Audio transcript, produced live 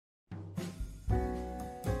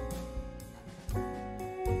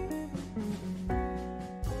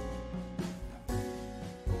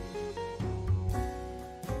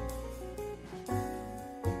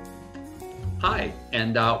Hi,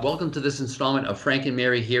 and welcome to this installment of Frank and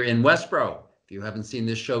Mary here in Westborough. If you haven't seen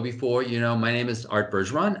this show before, you know my name is Art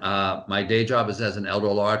Bergeron. My day job is as an elder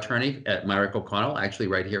law attorney at Myrick O'Connell, actually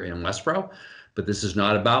right here in Westborough. But this is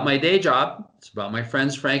not about my day job. It's about my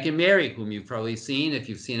friends Frank and Mary, whom you've probably seen if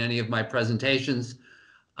you've seen any of my presentations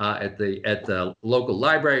at the local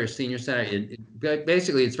library or senior center.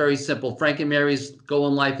 Basically, it's very simple. Frank and Mary's goal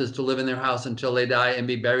in life is to live in their house until they die and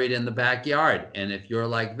be buried in the backyard. And if you're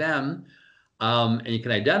like them, and you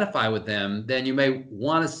can identify with them, then you may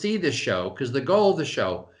want to see this show, because the goal of the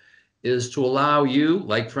show is to allow you,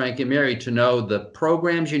 like Frank and Mary, to know the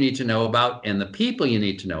programs you need to know about and the people you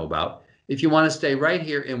need to know about if you want to stay right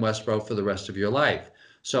here in Westborough for the rest of your life.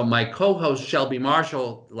 So my co-host, Shelby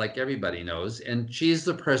Marshall, like everybody knows, and she's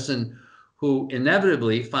the person who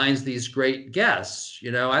inevitably finds these great guests.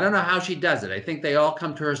 You know, I don't know how she does it. I think they all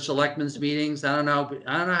come to her selectmen's meetings. I don't know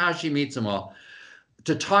how she meets them all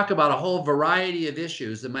to talk about a whole variety of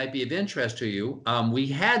issues that might be of interest to you. We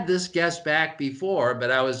had this guest back before, but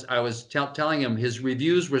I was telling him his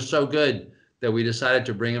reviews were so good that we decided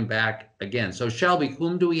to bring him back again. So Shelby,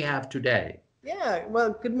 whom do we have today? Yeah,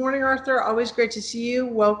 well, good morning, Arthur. Always great to see you.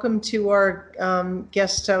 Welcome to our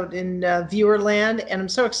guest out in Viewerland. And I'm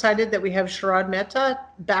so excited that we have Sharad Mehta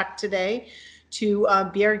back today to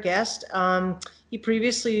be our guest. He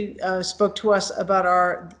previously spoke to us about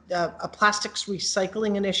our a plastics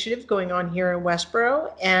recycling initiative going on here in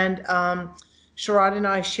Westborough. And Sharad and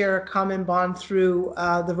I share a common bond through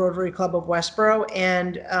the Rotary Club of Westborough.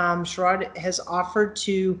 And Sharad has offered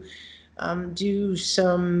to do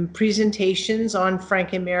some presentations on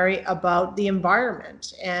Frank and Mary about the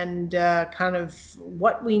environment and kind of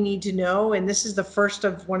what we need to know. And this is the first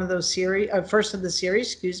of one of those series, first of the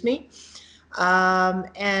series, excuse me.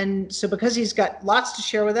 And so because he's got lots to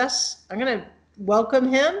share with us, I'm going to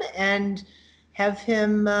welcome him and have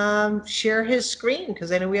him share his screen,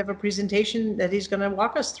 because I know we have a presentation that he's going to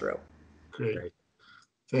walk us through. Great.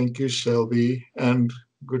 Thank you, Shelby. And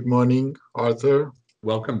good morning, Arthur.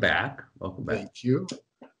 Welcome back. Welcome back. Thank you.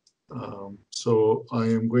 So I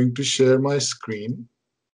am going to share my screen.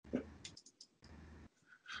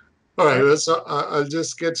 All right, I'll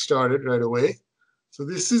just get started right away. So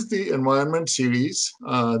this is the environment series.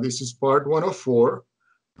 This is part 1 of 4.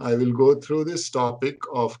 I will go through this topic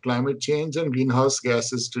of climate change and greenhouse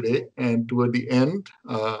gases today. And toward the end,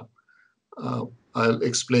 I'll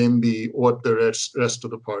explain what the rest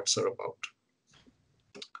of the parts are about.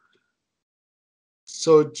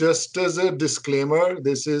 So just as a disclaimer,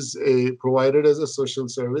 this is provided as a social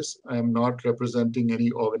service. I am not representing any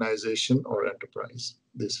organization or enterprise.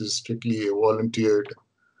 This is strictly a volunteered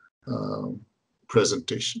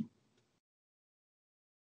presentation.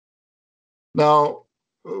 Now,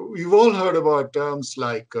 we've all heard about terms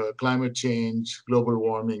like climate change, global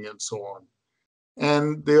warming, and so on.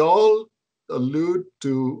 And they all allude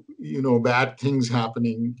to, bad things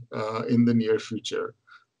happening in the near future,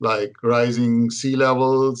 like rising sea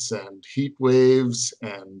levels and heat waves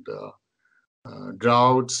and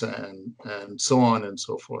droughts and so on and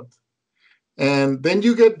so forth. And then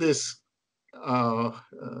you get this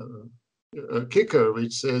kicker,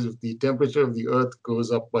 which says if the temperature of the Earth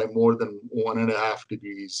goes up by more than 1.5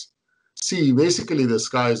 degrees C, basically the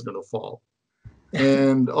sky is going to fall.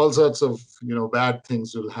 And all sorts of, bad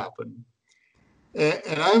things will happen.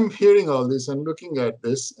 And I'm hearing all this and looking at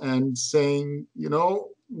this and saying,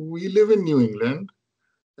 we live in New England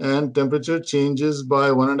and temperature changes by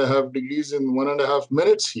 1.5 degrees in 1.5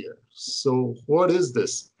 minutes here. So what is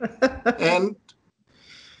this? And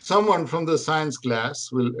someone from the science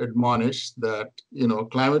class will admonish that,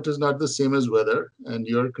 climate is not the same as weather, and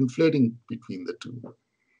you're conflating between the two.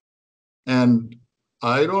 And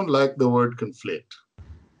I don't like the word conflate.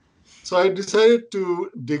 So I decided to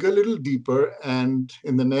dig a little deeper, and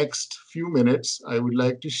in the next few minutes, I would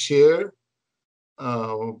like to share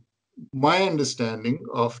my understanding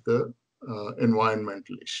of the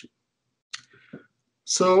environmental issue.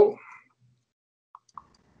 So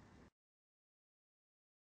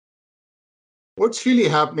what's really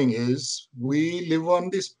happening is we live on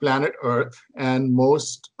this planet Earth, and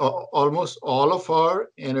almost all of our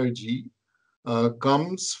energy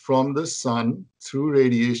comes from the sun through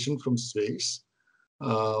radiation from space.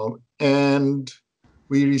 And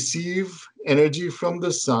we receive energy from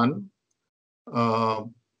the sun,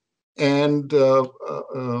 and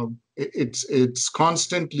it's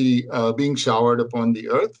constantly being showered upon the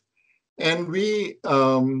Earth. And we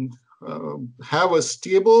have a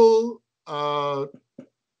stable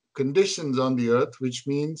conditions on the Earth, which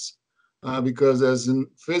means because as in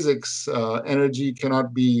physics, energy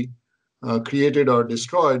cannot be created or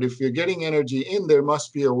destroyed, if you're getting energy in, there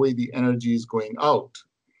must be a way the energy is going out.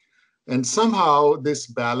 And somehow this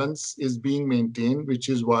balance is being maintained, which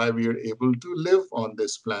is why we are able to live on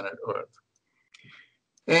this planet Earth.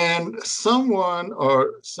 And someone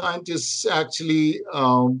or scientists actually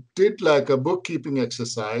did like a bookkeeping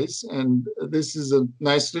exercise. And this is a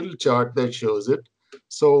nice little chart that shows it.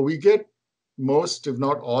 So we get most, if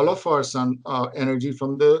not all of our sun energy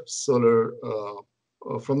from the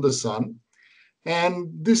from the sun. And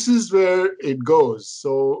this is where it goes.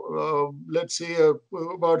 So let's say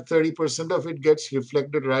about 30% of it gets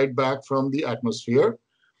reflected right back from the atmosphere.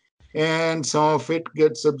 And some of it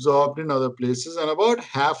gets absorbed in other places, and about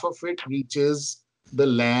half of it reaches the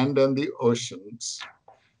land and the oceans.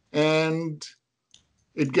 And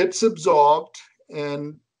it gets absorbed,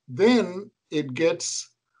 and then it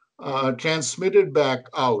gets transmitted back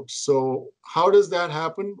out. So how does that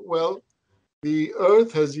happen? Well, the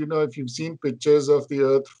Earth, as you know, if you've seen pictures of the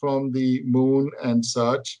Earth from the moon and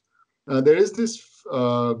such, there is this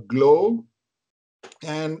glow.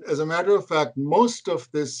 And as a matter of fact, most of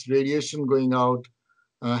this radiation going out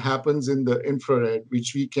happens in the infrared,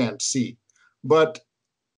 which we can't see. But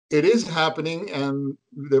it is happening, and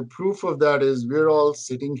the proof of that is we're all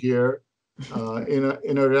sitting here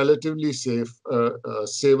in a relatively safe,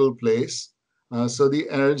 stable place. So the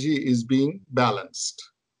energy is being balanced.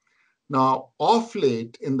 Now, off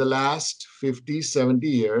late, in the last 50, 70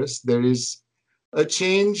 years, there is a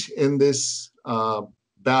change in this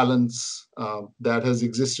balance that has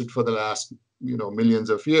existed for the last millions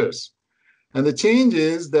of years. And the change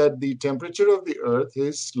is that the temperature of the Earth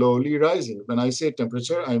is slowly rising. When I say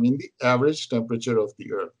temperature, I mean the average temperature of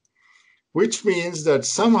the Earth, which means that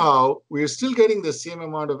somehow we're still getting the same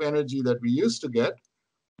amount of energy that we used to get,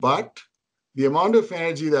 but the amount of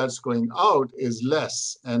energy that's going out is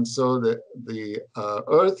less. And so the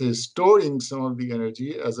Earth is storing some of the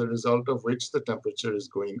energy, as a result of which the temperature is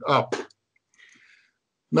going up.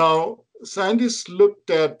 Now, scientists looked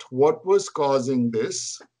at what was causing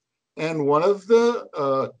this. And one of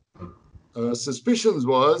the suspicions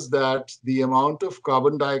was that the amount of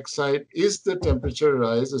carbon dioxide is the temperature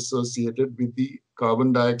rise associated with the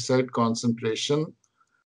carbon dioxide concentration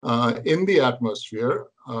in the atmosphere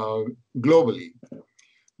globally.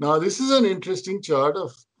 Now, this is an interesting chart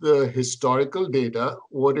of the historical data.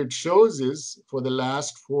 What it shows is for the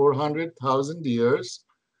last 400,000 years,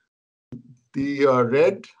 the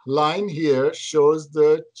red line here shows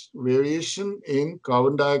the variation in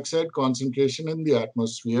carbon dioxide concentration in the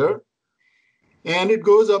atmosphere. And it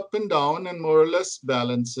goes up and down and more or less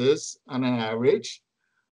balances on an average.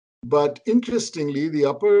 But interestingly, the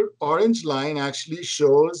upper orange line actually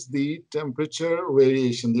shows the temperature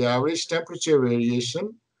variation, the average temperature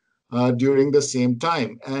variation during the same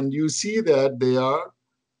time. And you see that they are,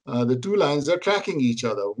 the two lines are tracking each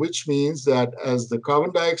other, which means that as the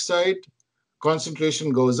carbon dioxide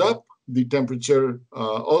concentration goes up, the temperature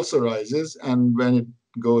also rises. And when it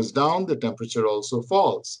goes down, the temperature also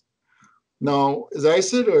falls. Now, as I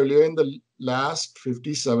said earlier, in the last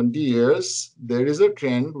 50, 70 years, there is a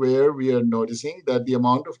trend where we are noticing that the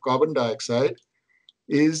amount of carbon dioxide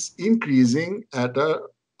is increasing at an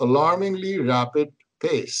alarmingly rapid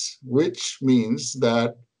pace, which means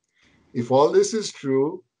that if all this is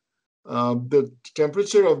true, the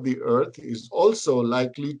temperature of the Earth is also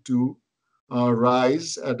likely to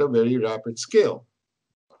rise at a very rapid scale.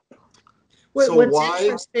 So what's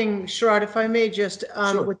interesting, Sharad, if I may just,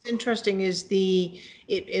 Sure. What's interesting is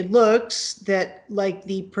it looks that like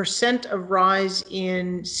the percent of rise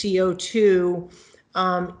in CO2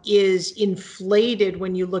 is inflated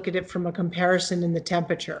when you look at it from a comparison in the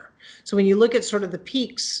temperature. So when you look at sort of the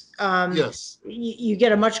peaks, yes, you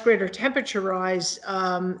get a much greater temperature rise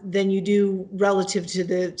than you do relative to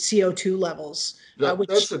the CO2 levels.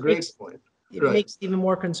 That's a great point. It makes it even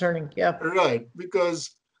more concerning. Yeah. Right,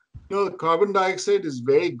 because carbon dioxide is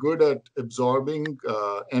very good at absorbing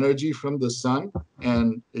energy from the sun,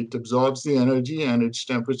 and it absorbs the energy and its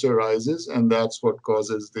temperature rises, and that's what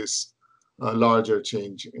causes this larger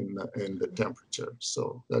change in the temperature.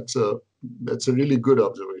 So that's a really good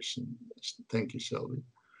observation. Thank you, Shelby.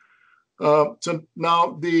 So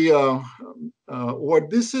now what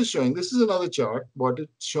this is showing, this is another chart. What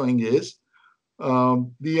it's showing is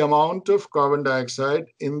the amount of carbon dioxide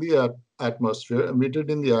in the atmosphere,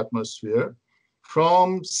 emitted in the atmosphere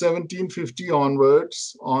from 1750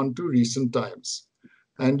 onwards on to recent times.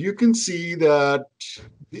 And you can see that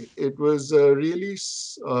it was a really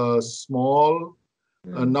small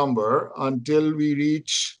number until we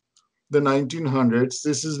reach the 1900s.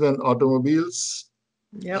 This is when automobiles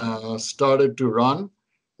started to run.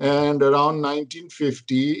 And around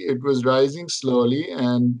 1950, it was rising slowly.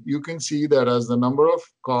 And you can see that as the number of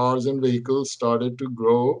cars and vehicles started to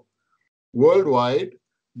grow worldwide,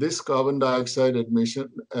 this carbon dioxide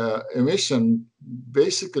emission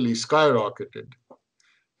basically skyrocketed.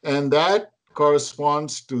 And that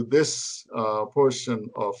corresponds to this portion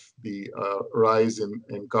of the rise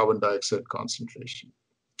in carbon dioxide concentration.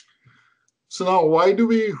 So now, why do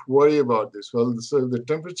we worry about this? Well, so the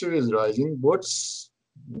temperature is rising.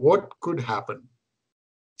 What could happen?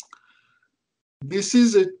 This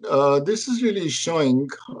is it. This is really showing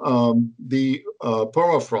the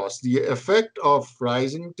permafrost. The effect of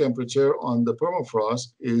rising temperature on the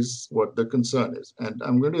permafrost is what the concern is, and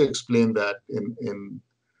I'm going to explain that in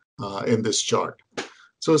this chart.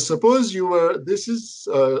 So suppose you were. This is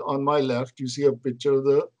on my left. You see a picture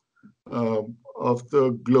of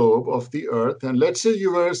the globe of the Earth, and let's say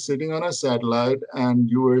you were sitting on a satellite and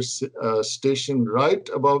you were stationed right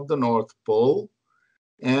above the North Pole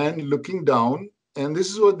and looking down, and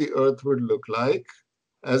this is what the Earth would look like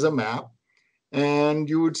as a map. And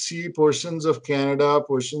you would see portions of Canada,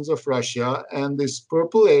 portions of Russia, and this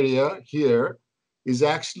purple area here is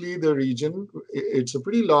actually the region. It's a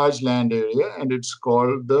pretty large land area, and it's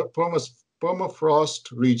called the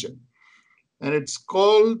permafrost region. And it's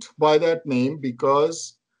called by that name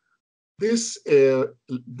because this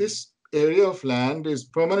area of land is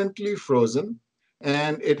permanently frozen,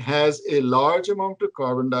 and it has a large amount of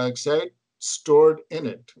carbon dioxide stored in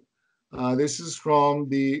it. This is from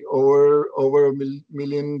the over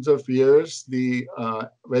millions of years. The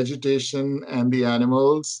vegetation and the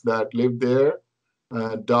animals that lived there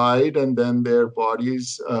died, and then their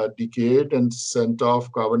bodies decayed and sent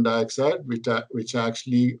off carbon dioxide, which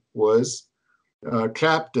actually was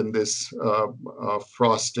trapped in this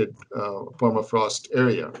frosted permafrost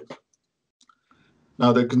area.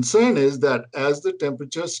 Now, the concern is that as the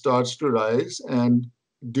temperature starts to rise, and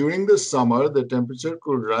during the summer, the temperature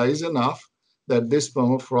could rise enough that this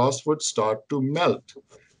permafrost would start to melt.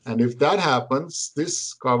 And if that happens,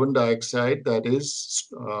 this carbon dioxide that is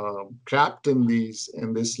trapped in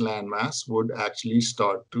this landmass would actually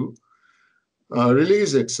start to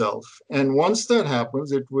release itself. And once that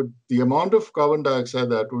happens, the amount of carbon dioxide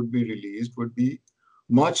that would be released would be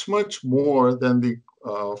much, much more than the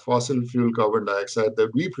fossil fuel carbon dioxide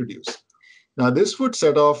that we produce. Now, this would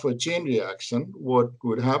set off a chain reaction. What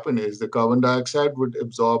would happen is the carbon dioxide would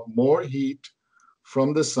absorb more heat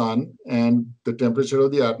from the sun, and the temperature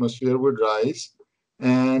of the atmosphere would rise,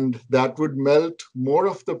 and that would melt more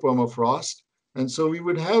of the permafrost. And so we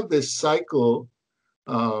would have this cycle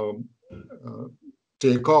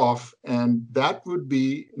take off, and that would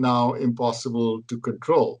be now impossible to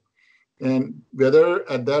control. And whether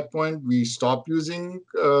at that point we stop using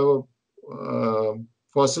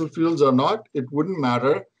fossil fuels or not, it wouldn't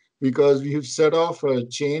matter, because we have set off a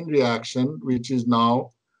chain reaction which is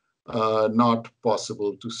now not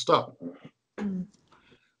possible to stop.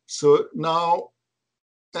 So now,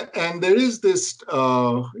 and there is this,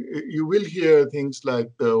 you will hear things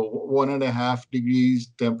like the 1.5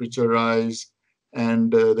 degrees temperature rise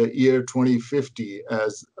and the year 2050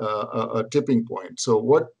 as a tipping point. So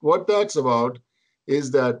what that's about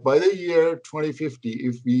is that by the year 2050,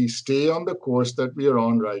 if we stay on the course that we are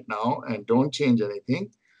on right now and don't change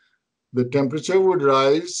anything, the temperature would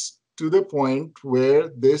rise to the point where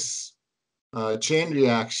this chain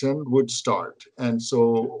reaction would start. And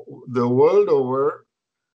so the world over,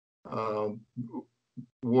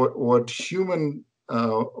 what human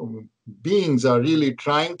beings are really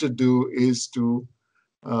trying to do is to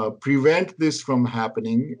prevent this from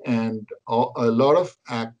happening, and a lot of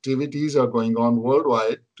activities are going on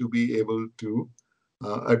worldwide to be able to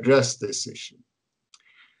address this issue.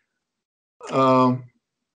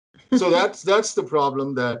 So that's the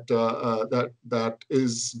problem that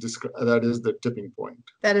is the tipping point.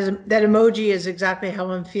 That emoji is exactly how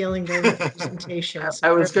I'm feeling during the presentation.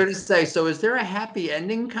 I was going to say, so is there a happy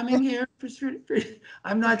ending coming here?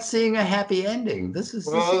 I'm not seeing a happy ending. This is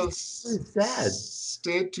sad.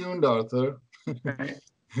 Stay tuned, Arthur. Right.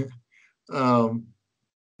 And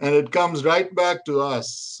it comes right back to us.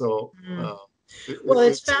 So. Well,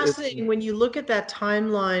 it's fascinating when you look at that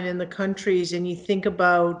timeline in the countries and you think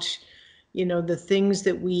about, the things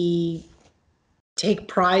that we take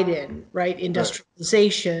pride in, right?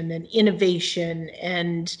 Industrialization and innovation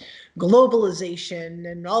and globalization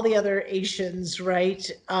and all the other Asians, right?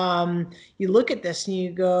 You look at this and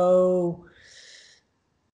you go,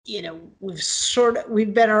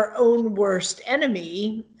 we've been our own worst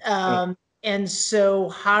enemy. And so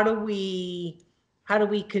how do we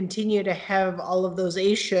continue to have all of those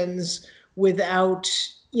Asians without,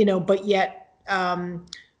 but yet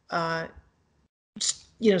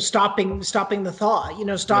stopping the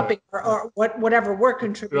thaw, stopping or whatever we're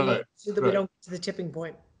contributing so that we don't get to the tipping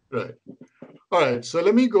point. Right. All right. So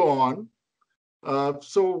let me go on.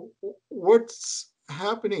 So what's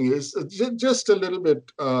happening is just a little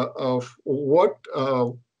bit of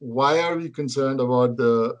why are we concerned about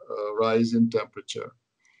the rise in temperature?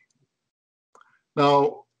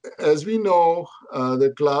 Now, as we know,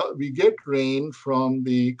 we get rain from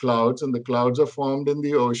the clouds, and the clouds are formed in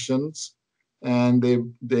the oceans, and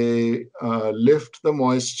they lift the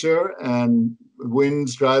moisture, and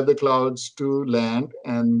winds drive the clouds to land,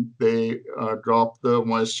 and they drop the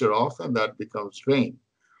moisture off, and that becomes rain.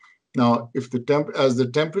 Now, as the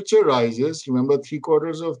temperature rises, remember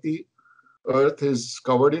 3/4 of the Earth is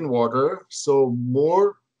covered in water, so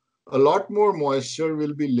a lot more moisture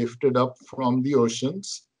will be lifted up from the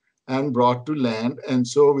oceans and brought to land, and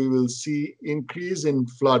so we will see increase in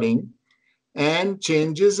flooding and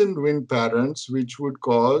changes in wind patterns, which would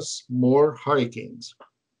cause more hurricanes.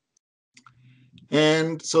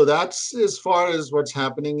 And so that's as far as what's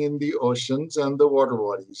happening in the oceans and the water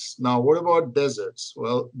bodies. Now, what about deserts?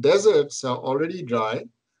 Well, deserts are already dry.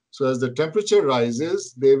 So as the temperature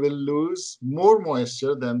rises, they will lose more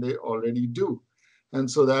moisture than they already do. And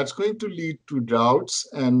so that's going to lead to droughts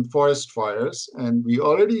and forest fires. And we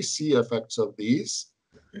already see effects of these.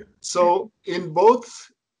 So in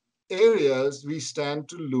both areas, we stand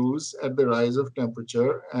to lose at the rise of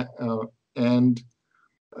temperature.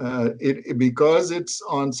 Because it's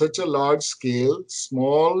on such a large scale,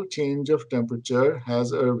 small change of temperature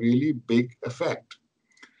has a really big effect.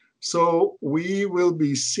 So we will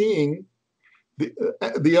be seeing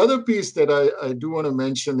the other piece that I do want to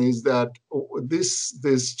mention is that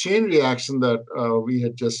this chain reaction that we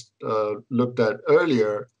had just looked at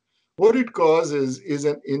earlier, what it causes is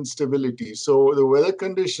an instability. So the weather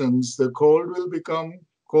conditions, the cold will become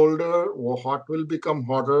colder, or hot will become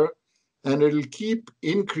hotter, and it'll keep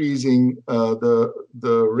increasing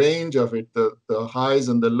the range of it. The highs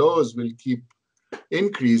and the lows will keep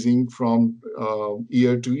increasing from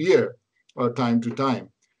year to year or time to time.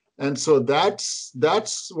 And so that's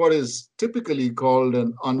what is typically called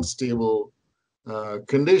an unstable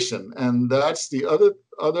condition. And that's the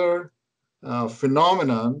other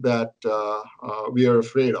phenomenon that we are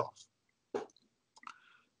afraid of.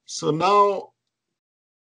 So now,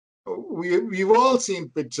 we've all seen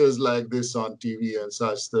pictures like this on TV and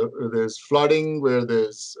such. There's flooding where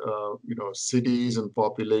there's cities and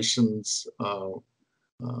populations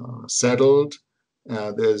settled.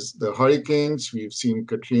 There's the hurricanes. We've seen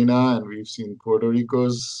Katrina, and we've seen Puerto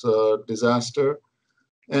Rico's disaster,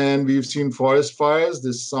 and we've seen forest fires.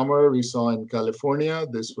 This summer we saw in California.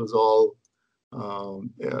 This was all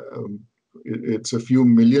it's a few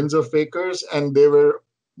millions of acres, and they were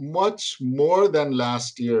much more than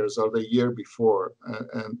last year's or the year before,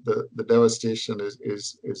 and the devastation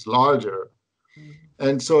is larger.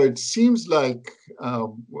 And so it seems like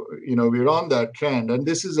we're on that trend, and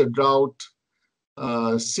this is a drought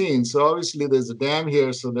scene. So obviously there's a dam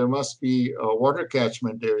here, so there must be a water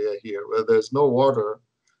catchment area here where there's no water.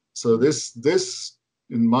 So this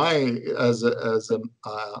in as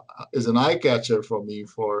an eye catcher for me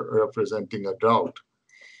for representing a drought.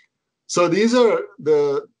 So these are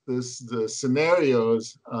the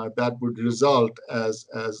scenarios that would result as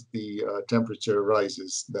the temperature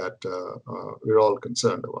rises that we're all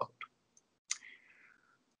concerned about.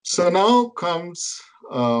 So now comes,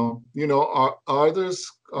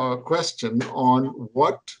 there's a question on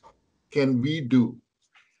what can we do?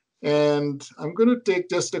 And I'm going to take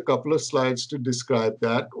just a couple of slides to describe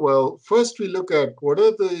that. Well, first we look at what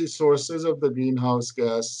are the sources of the greenhouse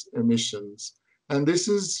gas emissions. And this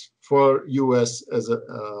is for US as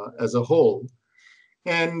a whole.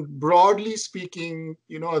 And broadly speaking,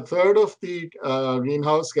 a third of the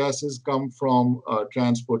greenhouse gases come from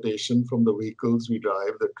transportation, from the vehicles we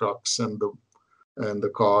drive, the trucks and the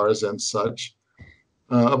cars and such.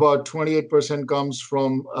 About 28% comes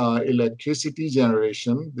from electricity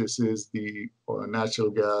generation. This is the natural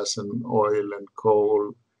gas and oil and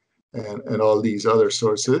coal and all these other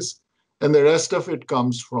sources. And the rest of it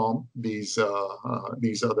comes from these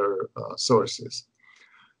other sources.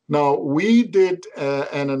 Now, we did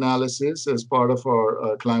an analysis as part of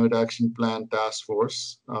our Climate Action Plan task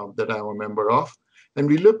force that I'm a member of. And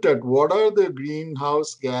we looked at what are the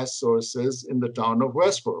greenhouse gas sources in the town of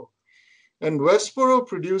Westborough. And Westborough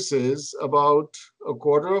produces about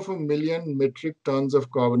 250,000 metric tons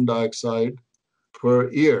of carbon dioxide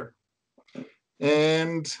per year.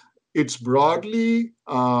 And it's broadly,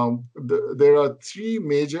 there are three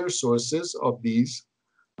major sources of these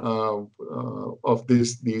CO2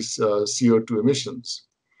 emissions.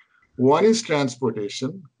 One is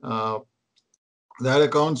transportation. That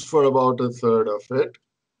accounts for about a third of it.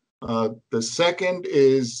 The second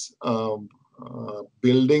is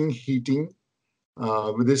building heating.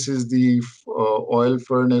 This is the oil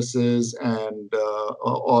furnaces and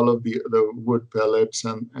all of the wood pellets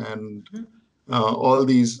and all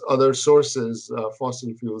these other sources,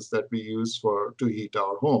 fossil fuels that we use to heat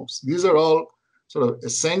our homes. These are all sort of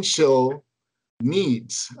essential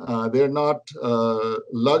needs. They're not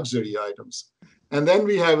luxury items. And then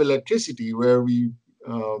we have electricity, where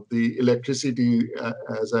the electricity,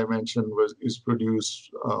 as I mentioned, is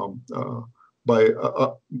produced by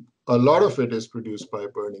a lot of it is produced by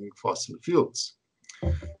burning fossil fuels.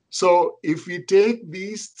 So if we take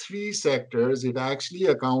these three sectors, it actually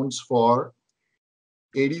accounts for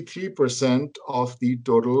 83% of the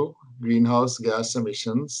total greenhouse gas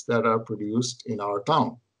emissions that are produced in our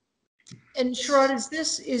town. And Sharad, is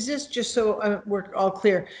this just so we're all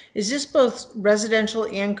clear, is this both residential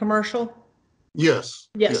and commercial? Yes.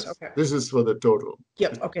 Yes, okay. This is for the total.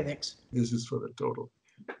 Yep, okay, thanks. This is for the total,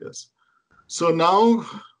 yes. So now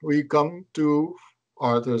we come to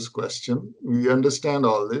Arthur's question. We understand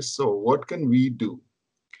all this, so what can we do?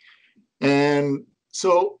 And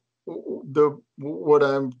so the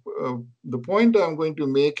point I'm going to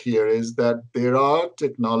make here is that there are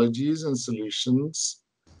technologies and solutions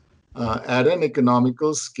at an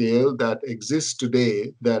economical scale that exist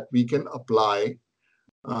today that we can apply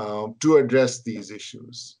to address these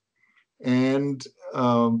issues. And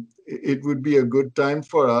it would be a good time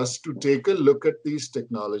for us to take a look at these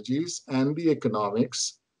technologies and the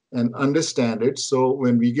economics and understand it. So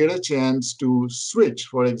when we get a chance to switch,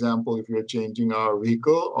 for example, if we're changing our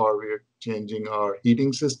vehicle or we're changing our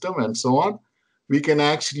heating system and so on, we can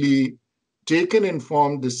actually take an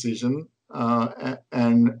informed decision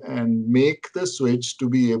and make the switch to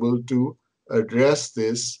be able to address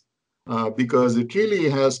this, because it really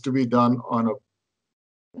has to be done on a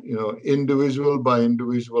individual by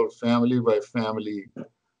individual, family by family,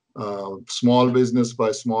 small business by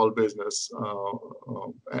small business,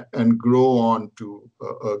 and grow on to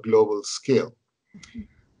a global scale.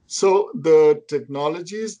 So the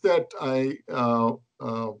technologies that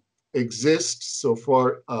exist, so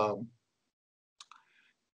for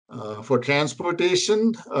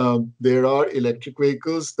transportation, there are electric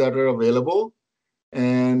vehicles that are available.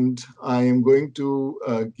 And I am going to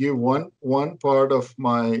give one part of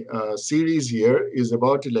my series here is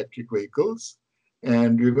about electric vehicles.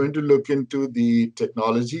 And we're going to look into the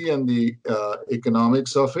technology and the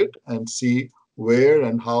economics of it and see where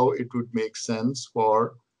and how it would make sense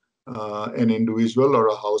for an individual or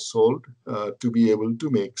a household to be able to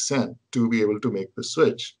make the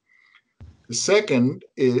switch. The second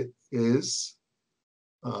is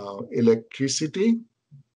electricity.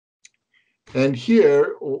 And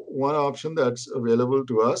here, one option that's available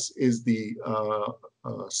to us is the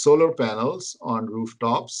solar panels on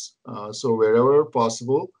rooftops. So wherever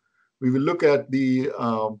possible, we will look at the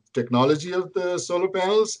technology of the solar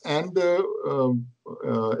panels and the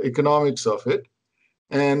economics of it.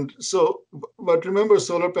 And so, but remember,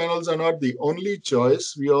 solar panels are not the only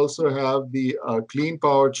choice. We also have the clean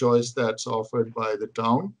power choice that's offered by the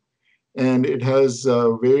town. And it has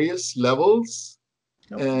various levels.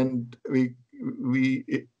 Okay. And we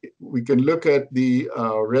can look at the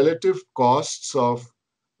relative costs of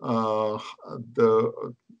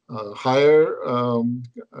the higher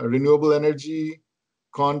renewable energy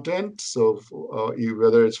content. So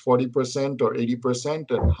whether it's 40% or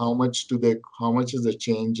 80%, and how much is the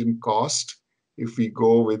change in cost if we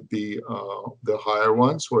go with the higher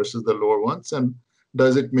ones versus the lower ones, and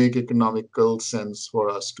does it make economical sense for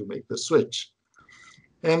us to make the switch?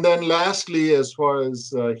 And then lastly, as far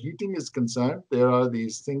as heating is concerned, there are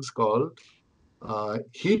these things called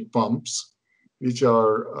heat pumps, which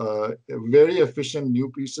are very efficient new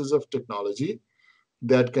pieces of technology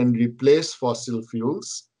that can replace fossil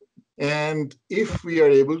fuels. And if we are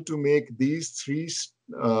able to make these three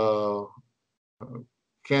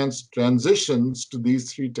transitions to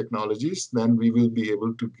these three technologies, then we will be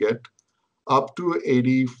able to get up to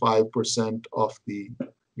 85% of the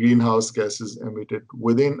greenhouse gases emitted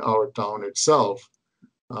within our town itself.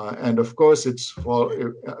 And of course,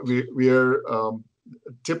 we are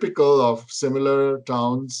typical of similar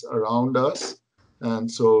towns around us. And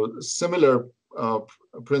so similar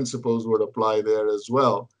principles would apply there as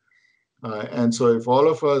well. And so if all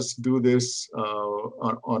of us do this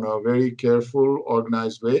on a very careful,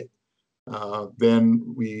 organized way, then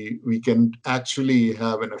we can actually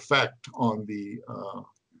have an effect on the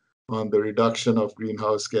reduction of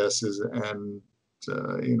greenhouse gases and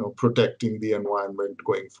protecting the environment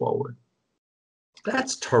going forward.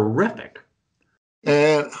 That's terrific.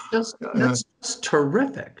 And That's just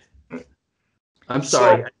terrific. I'm So-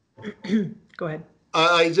 sorry. Go ahead.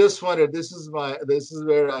 I just wanted, this is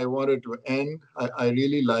where I wanted to end. I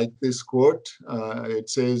really like this quote. It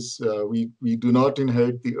says, we do not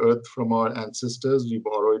inherit the earth from our ancestors, we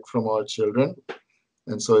borrow it from our children.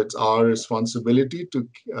 And so it's our responsibility to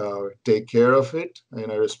take care of it in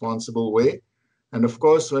a responsible way. And of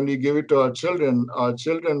course, when we give it to our children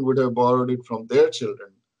would have borrowed it from their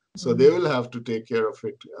children. So they will have to take care of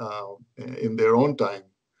it in their own time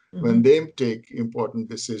when they take important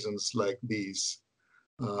decisions like these.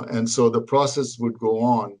 And so the process would go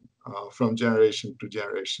on from generation to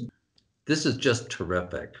generation. This is just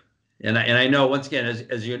terrific. And I know, once again,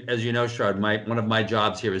 as you know, Sharad, one of my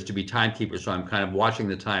jobs here is to be timekeeper. So I'm kind of watching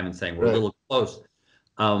the time and saying we're a little close.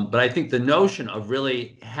 But I think the notion of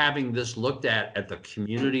really having this looked at the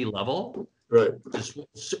community level, right,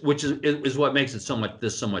 which is what makes it so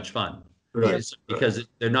much fun, right? Because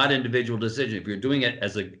they're not individual decisions. If you're doing it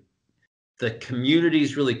as the community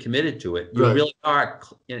is really committed to it, you really are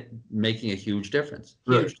making a huge difference.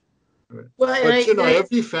 Right. Right. Well, but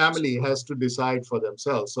every family has to decide for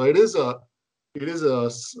themselves. So it is a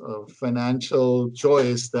financial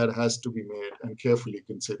choice that has to be made and carefully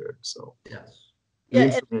considered. So yes. The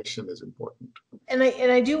information is important. And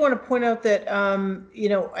I do want to point out that,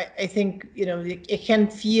 I think, it can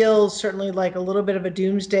feel certainly like a little bit of a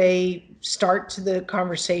doomsday start to the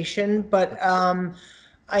conversation, but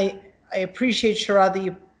I appreciate, Sharad, that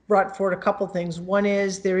you brought forward a couple things. One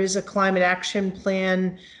is there is a climate action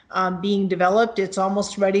plan being developed. It's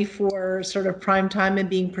almost ready for sort of prime time and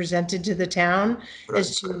being presented to the town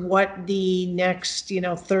as to what the next,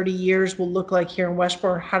 30 years will look like here in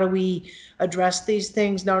Westborough. How do we address these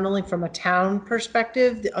things, not only from a town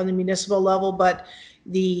perspective on the municipal level, but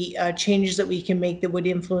the changes that we can make that would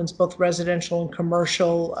influence both residential and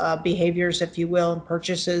commercial behaviors, if you will, and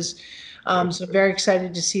purchases. So very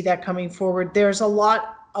excited to see that coming forward. There are a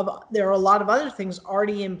lot of other things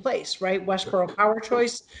already in place, right? Westborough Power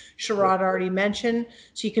Choice, Sharad already mentioned.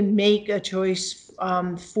 So you can make a choice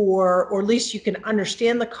or at least you can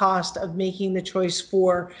understand the cost of making the choice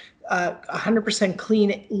for 100%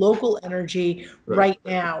 clean local energy right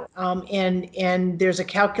now. And there's a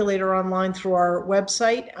calculator online through our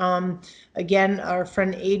website. Again, our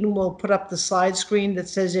friend Aiden will put up the slide screen that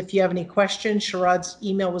says if you have any questions. Sharad's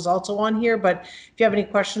email was also on here, but if you have any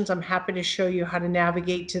questions, I'm happy to show you how to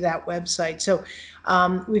navigate to that website. So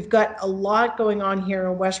we've got a lot going on here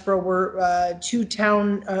in Westborough. We're two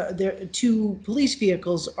police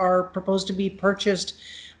vehicles are proposed to be purchased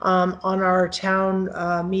on our town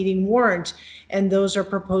meeting warrant, and those are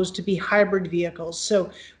proposed to be hybrid vehicles. So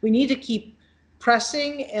we need to keep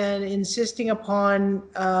pressing and insisting upon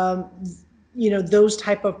those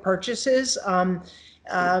type of purchases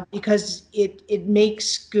because it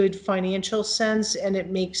makes good financial sense, and it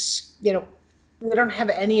makes we don't have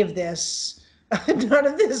any of this. None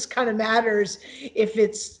of this kind of matters if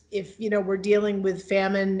we're dealing with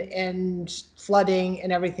famine and flooding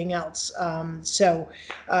and everything else. So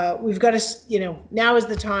we've got to, now is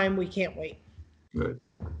the time. We can't wait. Right.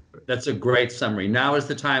 That's a great summary. Now is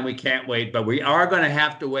the time. We can't wait, but we are going to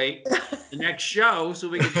have to wait the next show so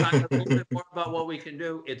we can talk a little bit more about what we can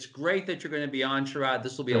do. It's great that you're going to be on, Sharad.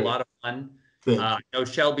 This will be a lot of fun. I know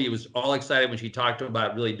Shelby was all excited when she talked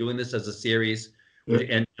about really doing this as a series.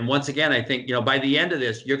 And once again, I think, by the end of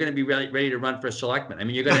this, you're going to be ready to run for selectman. I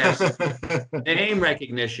mean, you're going to have some name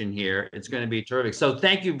recognition here. It's going to be terrific. So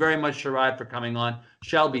thank you very much, Sharad, for coming on.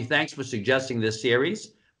 Shelby, thanks for suggesting this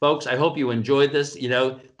series. Folks, I hope you enjoyed this.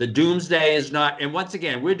 The doomsday is not, and once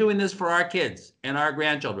again, we're doing this for our kids and our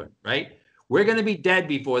grandchildren, right? We're going to be dead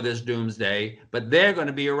before this doomsday, but they're going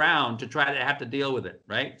to be around to try to have to deal with it,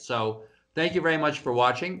 right? So thank you very much for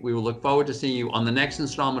watching. We will look forward to seeing you on the next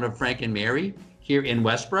installment of Frank and Mary here in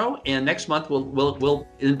Westborough. And next month, we'll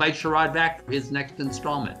invite Sharad back for his next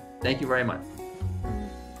installment. Thank you very much.